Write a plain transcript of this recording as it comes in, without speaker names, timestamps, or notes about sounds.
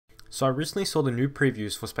So I recently saw the new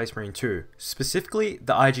previews for Space Marine 2, specifically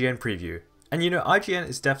the IGN preview. And you know, IGN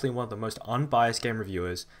is definitely one of the most unbiased game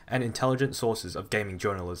reviewers and intelligent sources of gaming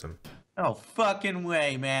journalism. Oh, fucking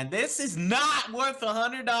way, man. This is not worth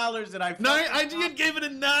 $100 that I... No, IGN gave it a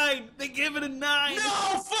 9. They gave it a 9. No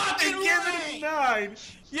fucking way! They gave it a 9.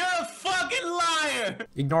 You're a fucking liar!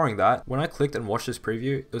 Ignoring that, when I clicked and watched this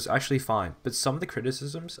preview, it was actually fine, but some of the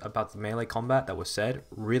criticisms about the melee combat that was said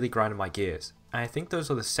really grinded my gears. And I think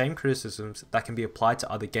those are the same criticisms that can be applied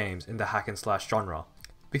to other games in the hack and slash genre.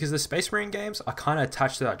 Because the Space Marine games are kinda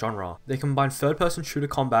attached to that genre. They combine third-person shooter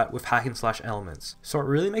combat with hack and slash elements. So it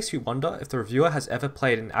really makes me wonder if the reviewer has ever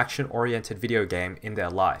played an action-oriented video game in their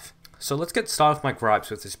life. So let's get started with my gripes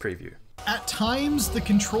with this preview. At times, the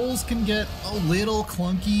controls can get a little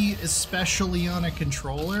clunky, especially on a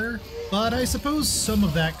controller, but I suppose some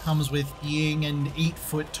of that comes with being an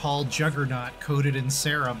 8-foot-tall juggernaut coated in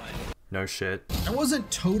ceramide. No shit. I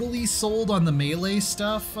wasn't totally sold on the melee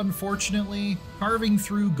stuff, unfortunately. Carving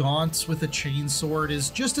through gaunts with a chainsword is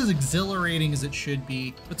just as exhilarating as it should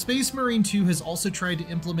be, but Space Marine 2 has also tried to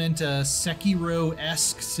implement a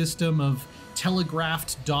Sekiro-esque system of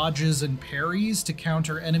telegraphed dodges and parries to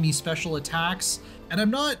counter enemy special attacks, and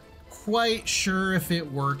I'm not quite sure if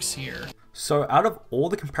it works here. So out of all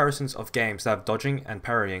the comparisons of games that have dodging and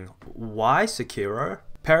parrying, why Sekiro?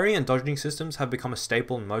 Parry and dodging systems have become a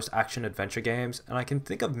staple in most action-adventure games, and I can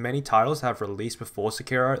think of many titles that have released before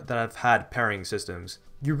Sekiro that have had parrying systems.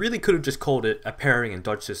 You really could have just called it a parrying and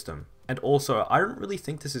dodge system. And also, I don't really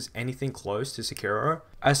think this is anything close to Sekiro,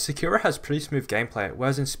 as Sekiro has pretty smooth gameplay,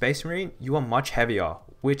 whereas in Space Marine, you are much heavier,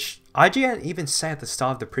 which IGN even said at the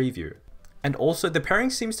start of the preview. And also, the parrying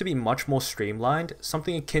seems to be much more streamlined,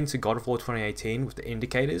 something akin to God of War 2018 with the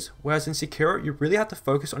indicators, whereas in Sekiro, you really have to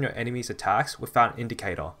focus on your enemy's attacks without an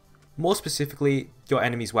indicator. More specifically, your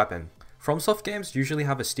enemy's weapon. FromSoft games usually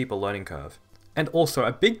have a steeper learning curve. And also,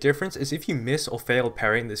 a big difference is if you miss or fail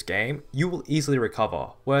parrying this game, you will easily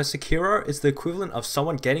recover, whereas Sekiro is the equivalent of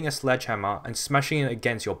someone getting a sledgehammer and smashing it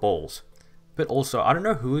against your balls. But also, I don't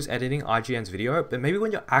know who is editing IGN's video, but maybe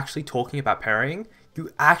when you're actually talking about parrying, you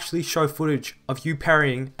actually show footage of you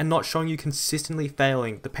parrying and not showing you consistently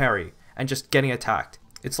failing the parry and just getting attacked.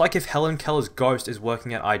 It's like if Helen Keller's ghost is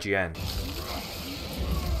working at IGN.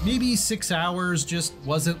 Maybe 6 hours just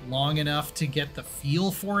wasn't long enough to get the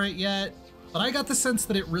feel for it yet, but I got the sense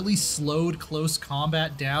that it really slowed close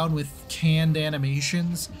combat down with canned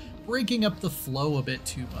animations, breaking up the flow a bit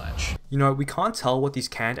too much. You know, we can't tell what these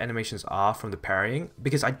canned animations are from the parrying,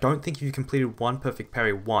 because I don't think you completed one perfect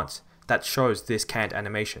parry once that shows this canned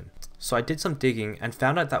animation. So I did some digging and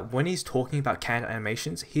found out that when he's talking about canned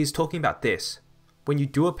animations, he's talking about this. When you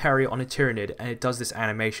do a parry on a Tyranid and it does this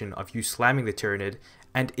animation of you slamming the Tyranid,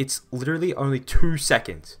 and it's literally only 2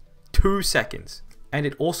 seconds. 2 seconds. And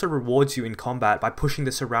it also rewards you in combat by pushing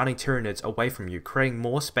the surrounding Tyranids away from you, creating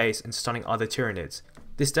more space and stunning other Tyranids.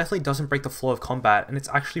 This definitely doesn't break the flow of combat, and it's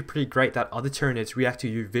actually pretty great that other Tyranids react to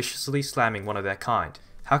you viciously slamming one of their kind.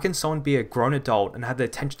 How can someone be a grown adult and have the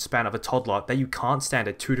attention span of a toddler that you can't stand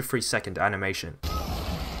a 2 to 3 second animation?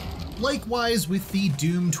 Likewise with the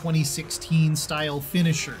Doom 2016 style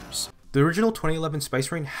finishers. The original 2011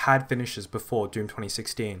 Space Marine had finishes before Doom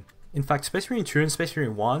 2016. In fact, Space Marine 2 and Space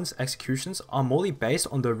Marine 1's executions are morely based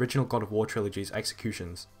on the original God of War trilogy's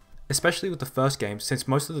executions. Especially with the first game, since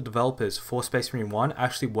most of the developers for Space Marine 1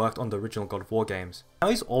 actually worked on the original God of War games. Now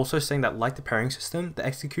he's also saying that like the parrying system, the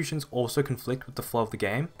executions also conflict with the flow of the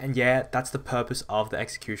game, and yeah, that's the purpose of the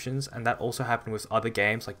executions, and that also happened with other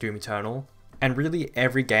games like Doom Eternal, and really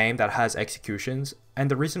every game that has executions, and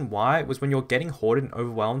the reason why was when you're getting hoarded and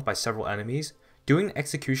overwhelmed by several enemies, doing an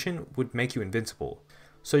execution would make you invincible.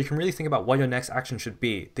 So you can really think about what your next action should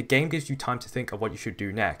be. The game gives you time to think of what you should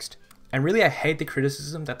do next. And really I hate the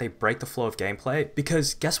criticism that they break the flow of gameplay,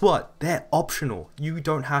 because guess what? They're optional. You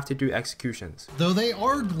don't have to do executions. Though they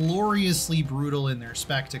are gloriously brutal in their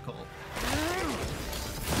spectacle.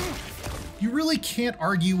 You really can't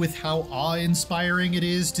argue with how awe-inspiring it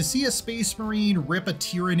is to see a Space Marine rip a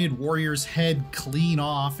Tyranid warrior's head clean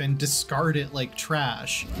off and discard it like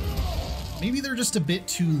trash. Maybe they're just a bit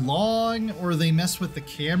too long, or they mess with the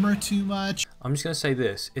camera too much. I'm just going to say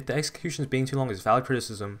this, if the executions being too long is valid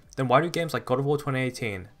criticism, then why do games like God of War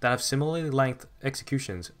 2018 that have similarly length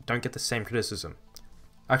executions don't get the same criticism?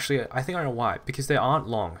 Actually, I think I know why, because they aren't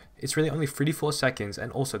long. It's really only 3 to 4 seconds,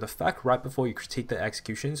 and also the fact right before you critique the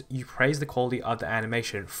executions, you praise the quality of the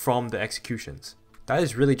animation from the executions. That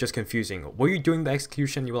is really just confusing. Were you doing the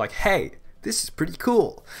execution, you were like, hey, this is pretty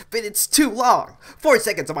cool, but it's too long. 4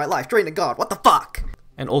 seconds of my life drained to God, what the fuck?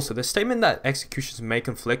 And also, the statement that executions may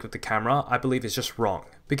conflict with the camera, I believe is just wrong.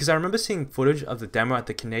 Because I remember seeing footage of the demo at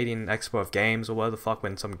the Canadian Expo of Games or whatever the fuck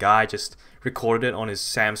when some guy just recorded it on his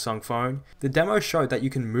Samsung phone. The demo showed that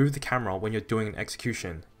you can move the camera when you're doing an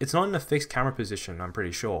execution. It's not in a fixed camera position, I'm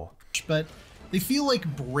pretty sure. But they feel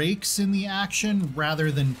like breaks in the action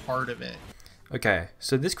rather than part of it. Okay,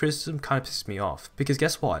 so this criticism kind of pisses me off, because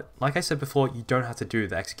guess what? Like I said before, you don't have to do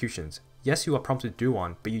the executions. Yes, you are prompted to do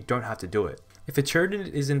one, but you don't have to do it. If a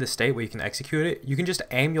Tyranid is in the state where you can execute it, you can just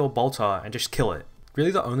aim your bolter and just kill it.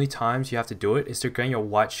 Really the only times you have to do it is to gain your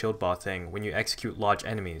white shield bar thing when you execute large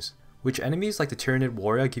enemies, which enemies like the Tyranid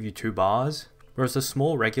warrior give you 2 bars, whereas the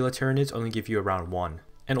small regular Tyranids only give you around 1.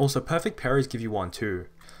 And also perfect parries give you 1 too,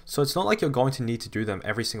 so it's not like you're going to need to do them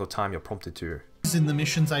every single time you're prompted to. In the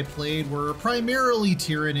missions I played were primarily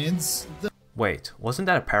Tyranids. Wait, wasn't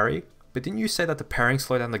that a parry? But didn't you say that the parrying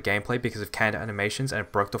slowed down the gameplay because of canned animations and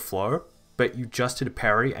it broke the flow? But you just did a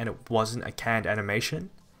parry and it wasn't a canned animation?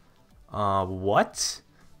 What?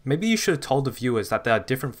 Maybe you should have told the viewers that there are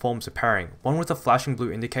different forms of parrying. One with a flashing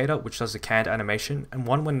blue indicator, which does a canned animation, and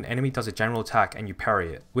one when an enemy does a general attack and you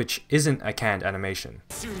parry it, which isn't a canned animation.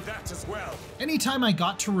 Anytime I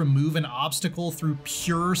got to remove an obstacle through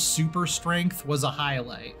pure super strength was a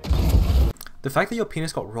highlight. The fact that your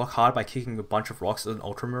penis got rock hard by kicking a bunch of rocks as an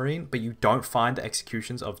ultramarine, but you don't find the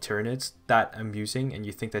executions of Tyranids that amusing and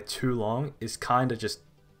you think they're too long is kinda just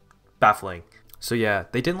baffling. So yeah,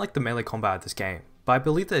 they didn't like the melee combat of this game, but I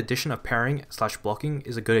believe the addition of parrying / blocking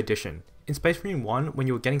is a good addition. In Space Marine 1, when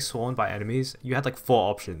you were getting swarmed by enemies, you had like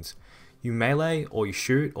 4 options. You melee, or you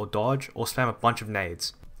shoot, or dodge, or spam a bunch of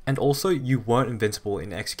nades. And also, you weren't invincible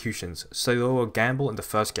in executions, so they were a gamble in the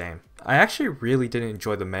first game. I actually really didn't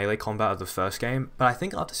enjoy the melee combat of the first game, but I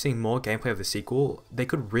think after seeing more gameplay of the sequel, they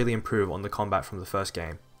could really improve on the combat from the first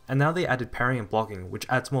game. And now they added parrying and blocking, which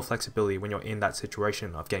adds more flexibility when you're in that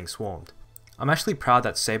situation of getting swarmed. I'm actually proud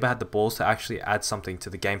that Saber had the balls to actually add something to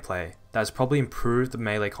the gameplay that has probably improved the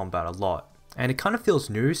melee combat a lot. And it kind of feels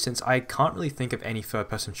new since I can't really think of any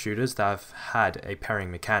third-person shooters that have had a parrying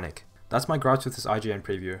mechanic. That's my gripes with this IGN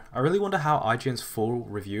preview. I really wonder how IGN's full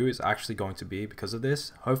review is actually going to be because of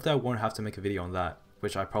this. Hopefully I won't have to make a video on that,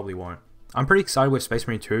 which I probably won't. I'm pretty excited with Space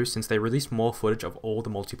Marine 2 since they released more footage of all the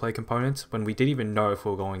multiplayer components when we didn't even know if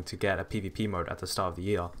we were going to get a PvP mode at the start of the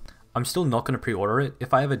year. I'm still not going to pre-order it.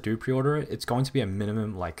 If I ever do pre-order it, it's going to be a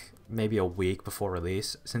minimum like maybe a week before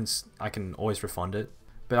release since I can always refund it.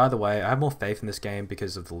 But either way, I have more faith in this game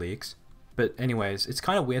because of the leaks. But anyways, it's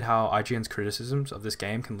kind of weird how IGN's criticisms of this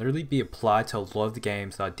game can literally be applied to a lot of the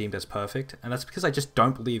games that are deemed as perfect, and that's because I just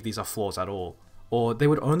don't believe these are flaws at all. Or they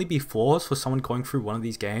would only be flaws for someone going through one of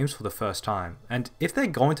these games for the first time. And if they're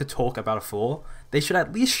going to talk about a flaw, they should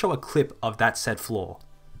at least show a clip of that said flaw.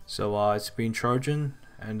 So it's been Trojan,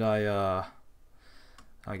 and I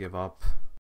give up.